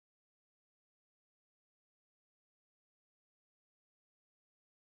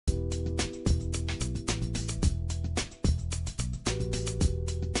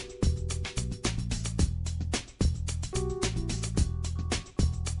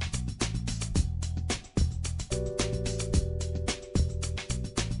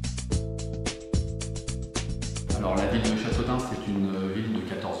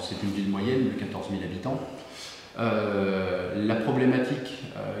moyenne de 14 000 habitants. La problématique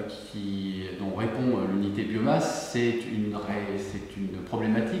dont répond l'unité biomasse, c'est une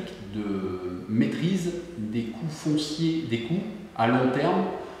problématique de maîtrise des coûts fonciers, des coûts à long terme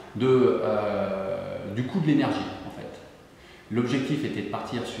du coût de l'énergie. En fait. L'objectif était de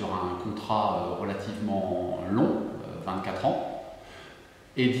partir sur un contrat relativement long, 24 ans,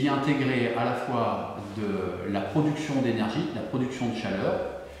 et d'y intégrer à la fois de la production d'énergie, la production de chaleur,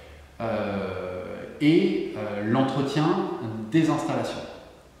 et l'entretien des installations,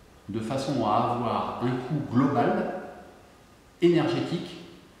 de façon à avoir un coût global énergétique,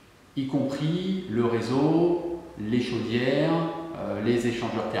 y compris le réseau, les chaudières, les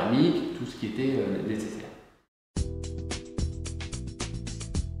échangeurs thermiques, tout ce qui était nécessaire.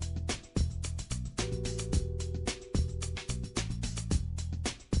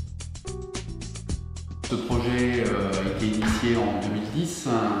 Ce projet a été initié en 2010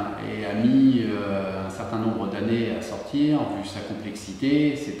 et a mis un certain nombre d'années à sortir, vu sa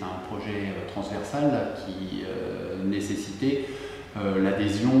complexité. C'est un projet transversal qui nécessitait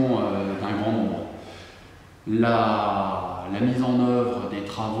l'adhésion d'un grand nombre. La mise en œuvre des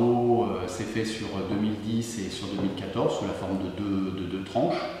travaux s'est faite sur 2010 et sur 2014 sous la forme de deux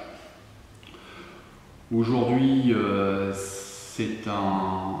tranches. Aujourd'hui,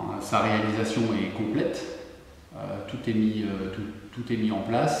 sa réalisation est complète, tout est mis en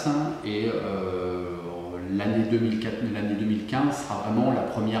place et l'année 2015 sera vraiment la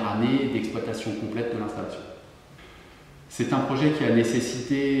première année d'exploitation complète de l'installation. C'est un projet qui a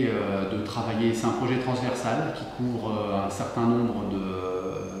nécessité de travailler, c'est un projet transversal qui couvre un certain nombre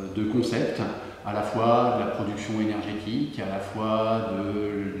de concepts, à la fois de la production énergétique, à la fois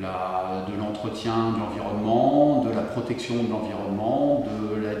de l'entretien de l'environnement, de la protection de l'environnement,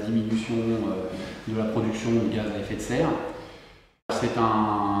 de la diminution de la production de gaz à effet de serre. C'est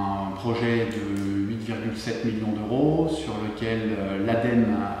un projet de 8,7 millions d'euros sur lequel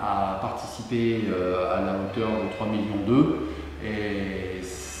l'ADEME a participé à la hauteur de 3,2 millions et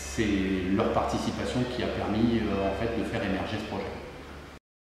c'est leur participation qui a permis en fait, de faire émerger ce projet.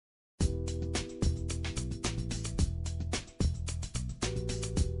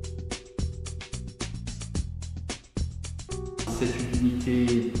 C'est une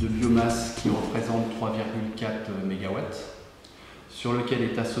unité de biomasse qui représente 3,4 MW, sur lequel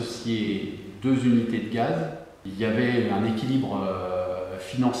est associé 2 unités de gaz. Il y avait un équilibre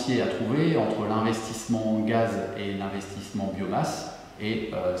financier à trouver entre l'investissement en gaz et l'investissement biomasse,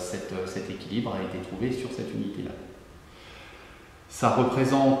 et cet équilibre a été trouvé sur cette unité-là. Ça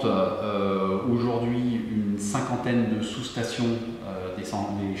représente aujourd'hui une cinquantaine de sous-stations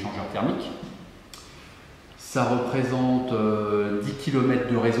d'échangeurs thermiques. Ça représente 10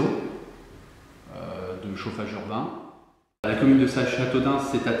 km de réseau de chauffage urbain. La commune de Châteaudun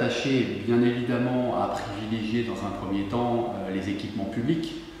s'est attachée bien évidemment à privilégier dans un premier temps les équipements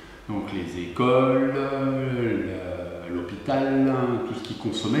publics, donc les écoles, l'hôpital, tout ce qui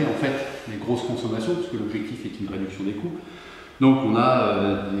consommait en fait les grosses consommations, puisque l'objectif est une réduction des coûts. Donc on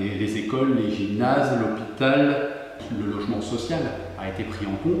a les écoles, les gymnases, l'hôpital, le logement social a été pris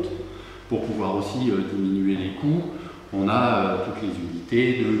en compte pour pouvoir aussi diminuer les coûts. On a toutes les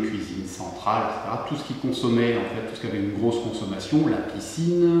unités de cuisine centrale, etc. Tout ce qui consommait, en fait, tout ce qui avait une grosse consommation, la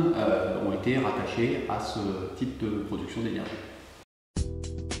piscine, ont été rattachés à ce type de production d'énergie.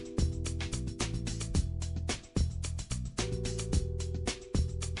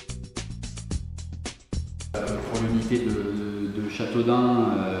 Pour l'unité de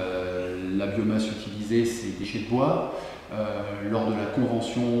Châteaudun, la biomasse utilisée, c'est des déchets de bois. Lors de la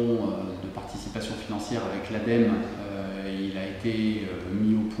convention de participation financière avec l'ADEME, il a été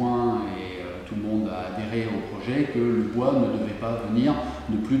mis au point et tout le monde a adhéré au projet que le bois ne devait pas venir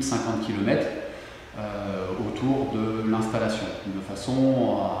de plus de 50 km autour de l'installation, de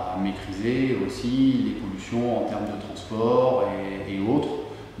façon à maîtriser aussi les pollutions en termes de transport et autres,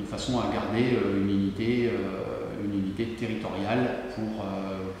 de façon à garder une unité territoriale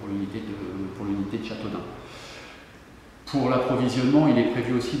pour l'unité de Châteaudun. Pour l'approvisionnement, il est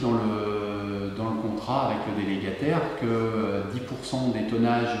prévu aussi dans le contrat avec le délégataire que 10% des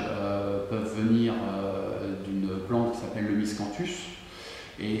tonnages peuvent venir d'une plante qui s'appelle le Biomasscounts.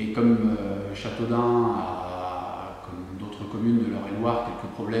 Et comme Châteaudun a, comme d'autres communes de l'Eure-et-Loire,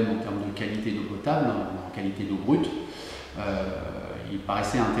 quelques problèmes en termes de qualité d'eau potable, en qualité d'eau brute, il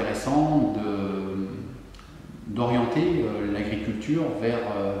paraissait intéressant d'orienter l'agriculture vers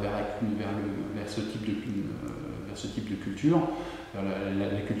ce type de culture,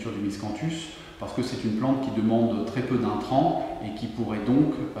 la culture du Biomasscounts, parce que c'est une plante qui demande très peu d'intrants et qui pourrait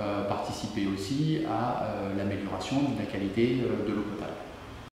donc participer aussi à l'amélioration de la qualité de l'eau potable.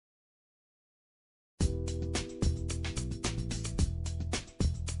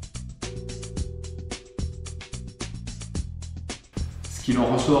 Ce qu'il en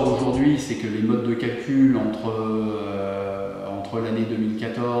ressort aujourd'hui, c'est que les modes de calcul entre l'année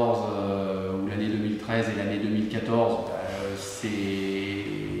 2014 ou l'année 2013 et l'année 2014,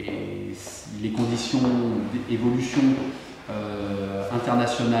 les conditions d'évolution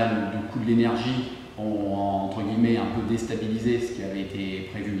internationale du coût de l'énergie ont entre guillemets un peu déstabilisé ce qui avait été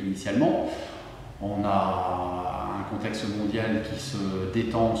prévu initialement. On a un contexte mondial qui se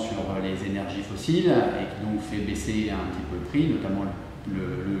détend sur les énergies fossiles et qui donc fait baisser un petit peu le prix, notamment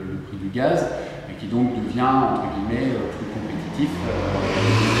le prix du gaz, et qui donc devient entre guillemets plus compétitif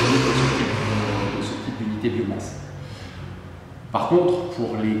de ce type d'unité biomasse. Par contre,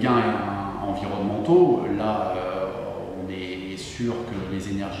 pour les gains environnementaux, là on est sûr que les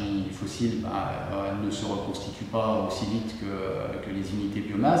énergies fossiles ne se reconstituent pas aussi vite que les unités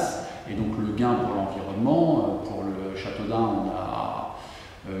biomasse, et donc le gain pour l'environnement, pour le Châteaudun, on a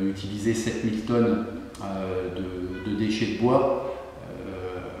utilisé 7000 tonnes de déchets de bois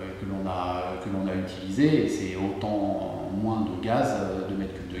que l'on a utilisé, et c'est autant moins de gaz, de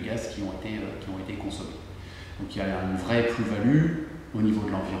mètres cubes de gaz qui ont été consommés. Donc il y a une vraie plus-value au niveau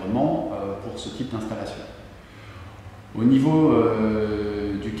de l'environnement pour ce type d'installation. Au niveau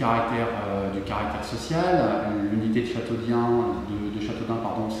du caractère social, l'unité de Châteaudun,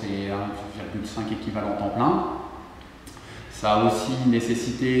 c'est 1,5 équivalent temps plein. Ça a aussi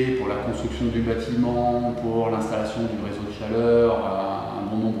nécessité pour la construction du bâtiment, pour l'installation du réseau de chaleur, un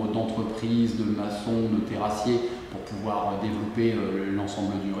bon nombre d'entreprises, de maçons, de terrassiers pour pouvoir développer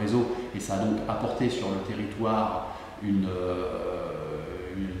l'ensemble du réseau. Et ça a donc apporté sur le territoire une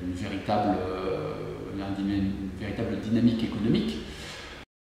véritable dynamique économique.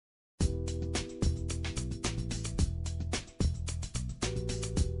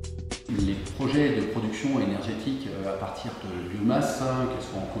 Les projets de production énergétique à partir de biomasse, qu'elles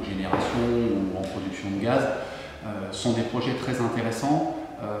soient en cogénération ou en production de gaz, sont des projets très intéressants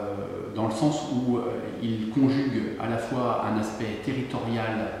dans le sens où ils conjuguent à la fois un aspect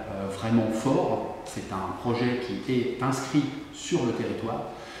territorial vraiment fort. C'est un projet qui est inscrit sur le territoire.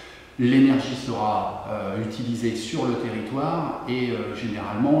 L'énergie sera utilisée sur le territoire et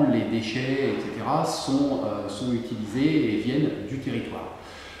généralement les déchets, etc. sont utilisés et viennent du territoire.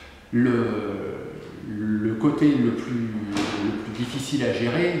 Le côté le plus difficile à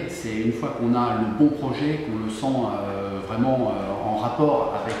gérer, c'est une fois qu'on a le bon projet, qu'on le sent vraiment en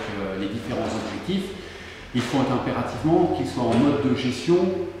rapport avec les différents objectifs, il faut impérativement qu'il soit en mode de gestion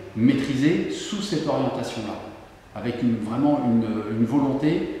maîtrisé sous cette orientation-là, avec vraiment une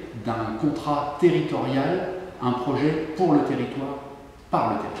volonté d'un contrat territorial, un projet pour le territoire,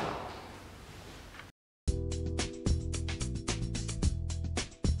 par le territoire.